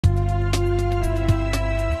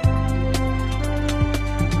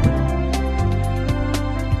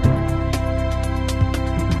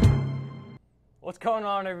going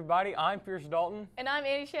on, everybody? I'm Pierce Dalton. And I'm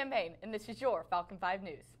Annie Champagne, and this is your Falcon 5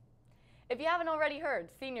 News. If you haven't already heard,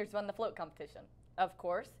 seniors won the float competition, of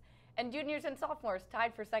course, and juniors and sophomores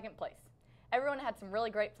tied for second place. Everyone had some really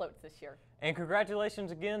great floats this year. And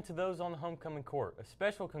congratulations again to those on the homecoming court. A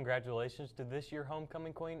special congratulations to this year's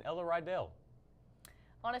homecoming queen, Ella Rydell.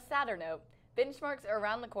 On a sadder note, benchmarks are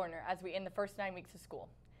around the corner as we end the first 9 weeks of school.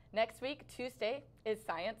 Next week, Tuesday, is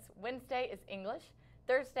science, Wednesday is English,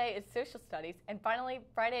 Thursday is social studies, and finally,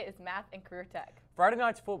 Friday is math and career tech. Friday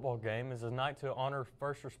night's football game is a night to honor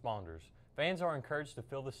first responders. Fans are encouraged to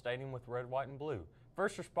fill the stadium with red, white, and blue.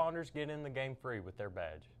 First responders get in the game free with their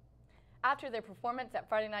badge. After their performance at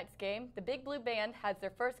Friday night's game, the Big Blue Band has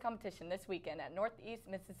their first competition this weekend at Northeast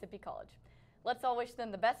Mississippi College. Let's all wish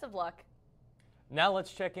them the best of luck. Now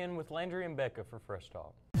let's check in with Landry and Becca for Fresh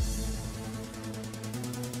Talk.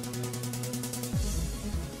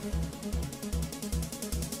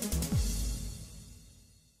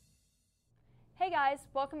 Hey guys,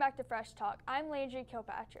 welcome back to Fresh Talk. I'm Landry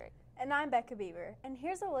Kilpatrick. And I'm Becca Beaver, and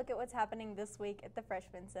here's a look at what's happening this week at the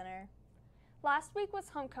Freshman Center. Last week was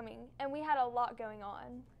homecoming, and we had a lot going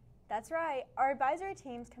on. That's right, our advisory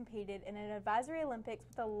teams competed in an advisory Olympics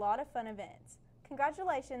with a lot of fun events.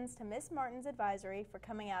 Congratulations to Miss Martin's advisory for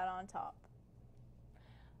coming out on top.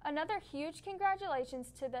 Another huge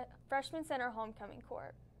congratulations to the Freshman Center homecoming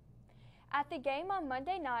court. At the game on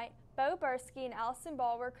Monday night, Bo Bursky and Allison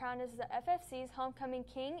Ball were crowned as the FFC's homecoming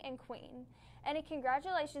king and queen, and a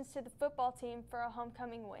congratulations to the football team for a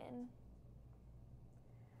homecoming win.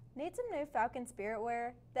 Need some new Falcon spirit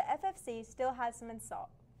wear? The FFC still has some in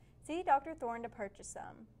stock. See Dr. Thorne to purchase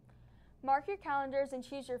some. Mark your calendars and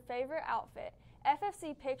choose your favorite outfit.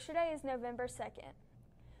 FFC Picture Day is November 2nd.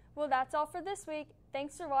 Well, that's all for this week.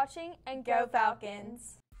 Thanks for watching, and go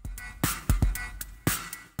Falcons!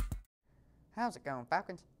 How's it going,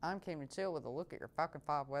 Falcons? I'm Cameron Seal with a look at your Falcon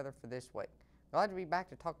 5 weather for this week. Glad to be back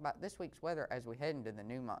to talk about this week's weather as we head into the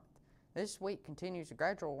new month. This week continues a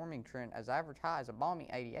gradual warming trend as the average high is a balmy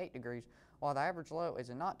 88 degrees, while the average low is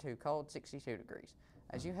a not too cold 62 degrees.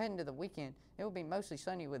 As you head into the weekend, it will be mostly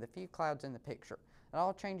sunny with a few clouds in the picture. It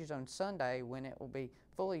all changes on Sunday when it will be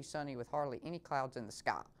fully sunny with hardly any clouds in the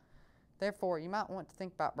sky. Therefore, you might want to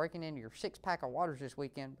think about breaking into your 6-pack of waters this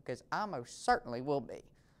weekend, because I most certainly will be.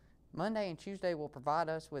 Monday and Tuesday will provide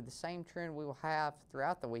us with the same trend we will have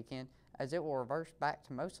throughout the weekend, as it will reverse back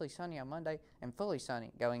to mostly sunny on Monday and fully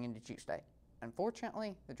sunny going into Tuesday.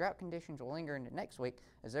 Unfortunately, the drought conditions will linger into next week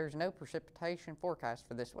as there is no precipitation forecast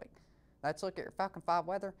for this week. Let's look at your Falcon 5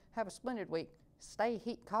 weather. Have a splendid week. Stay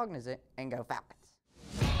heat cognizant and go Falcons.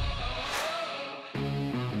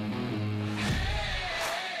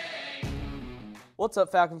 What's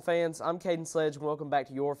up, Falcon fans? I'm Caden Sledge, and welcome back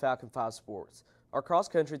to your Falcon 5 Sports. Our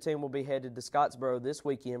cross-country team will be headed to Scottsboro this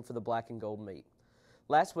weekend for the Black and Gold meet.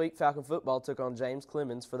 Last week, Falcon football took on James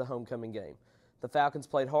Clemens for the homecoming game. The Falcons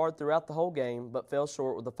played hard throughout the whole game, but fell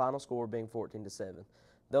short with the final score being 14-7.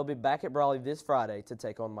 They'll be back at Brawley this Friday to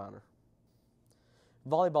take on Minor.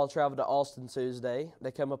 Volleyball traveled to Austin Tuesday.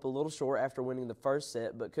 They come up a little short after winning the first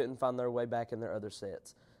set, but couldn't find their way back in their other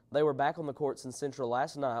sets. They were back on the courts in Central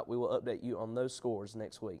last night. We will update you on those scores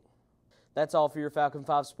next week. That's all for your Falcon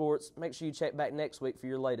 5 Sports. Make sure you check back next week for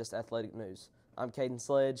your latest athletic news. I'm Caden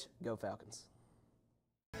Sledge. Go Falcons.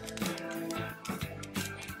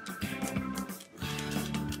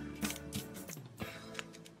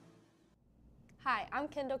 Hi, I'm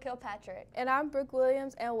Kendall Kilpatrick. And I'm Brooke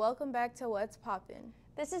Williams, and welcome back to What's Poppin'.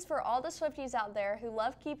 This is for all the Swifties out there who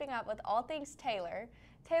love keeping up with all things Taylor.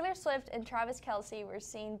 Taylor Swift and Travis Kelce were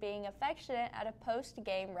seen being affectionate at a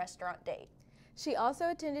post-game restaurant date. She also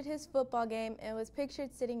attended his football game and was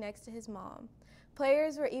pictured sitting next to his mom.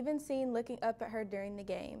 Players were even seen looking up at her during the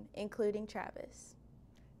game, including Travis.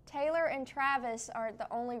 Taylor and Travis aren't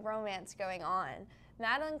the only romance going on.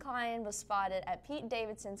 Madeline Klein was spotted at Pete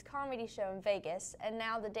Davidson's comedy show in Vegas, and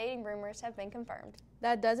now the dating rumors have been confirmed.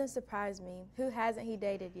 That doesn't surprise me. Who hasn't he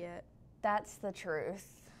dated yet? That's the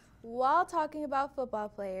truth. While talking about football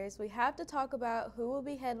players, we have to talk about who will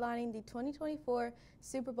be headlining the 2024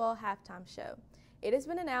 Super Bowl halftime show. It has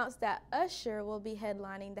been announced that Usher will be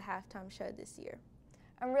headlining the halftime show this year.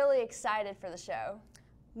 I'm really excited for the show.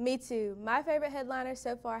 Me too. My favorite headliner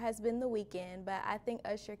so far has been The Weeknd, but I think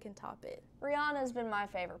Usher can top it. Rihanna's been my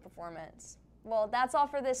favorite performance. Well, that's all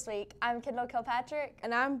for this week. I'm Kendall Kilpatrick.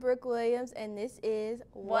 And I'm Brooke Williams, and this is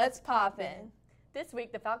What's Poppin'. This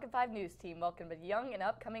week, the Falcon 5 News team welcomed a young and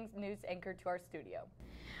upcoming news anchor to our studio.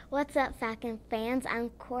 What's up, Falcon fans? I'm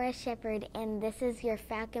Cora Shepard, and this is your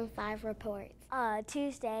Falcon 5 report.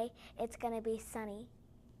 Tuesday, it's going to be sunny.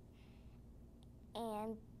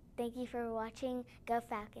 And thank you for watching. Go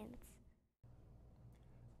Falcons.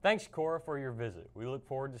 Thanks, Cora, for your visit. We look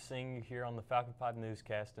forward to seeing you here on the Falcon 5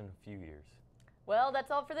 Newscast in a few years. Well, that's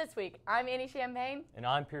all for this week. I'm Annie Champagne. And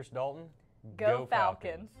I'm Pierce Dalton. Go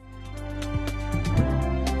Falcons!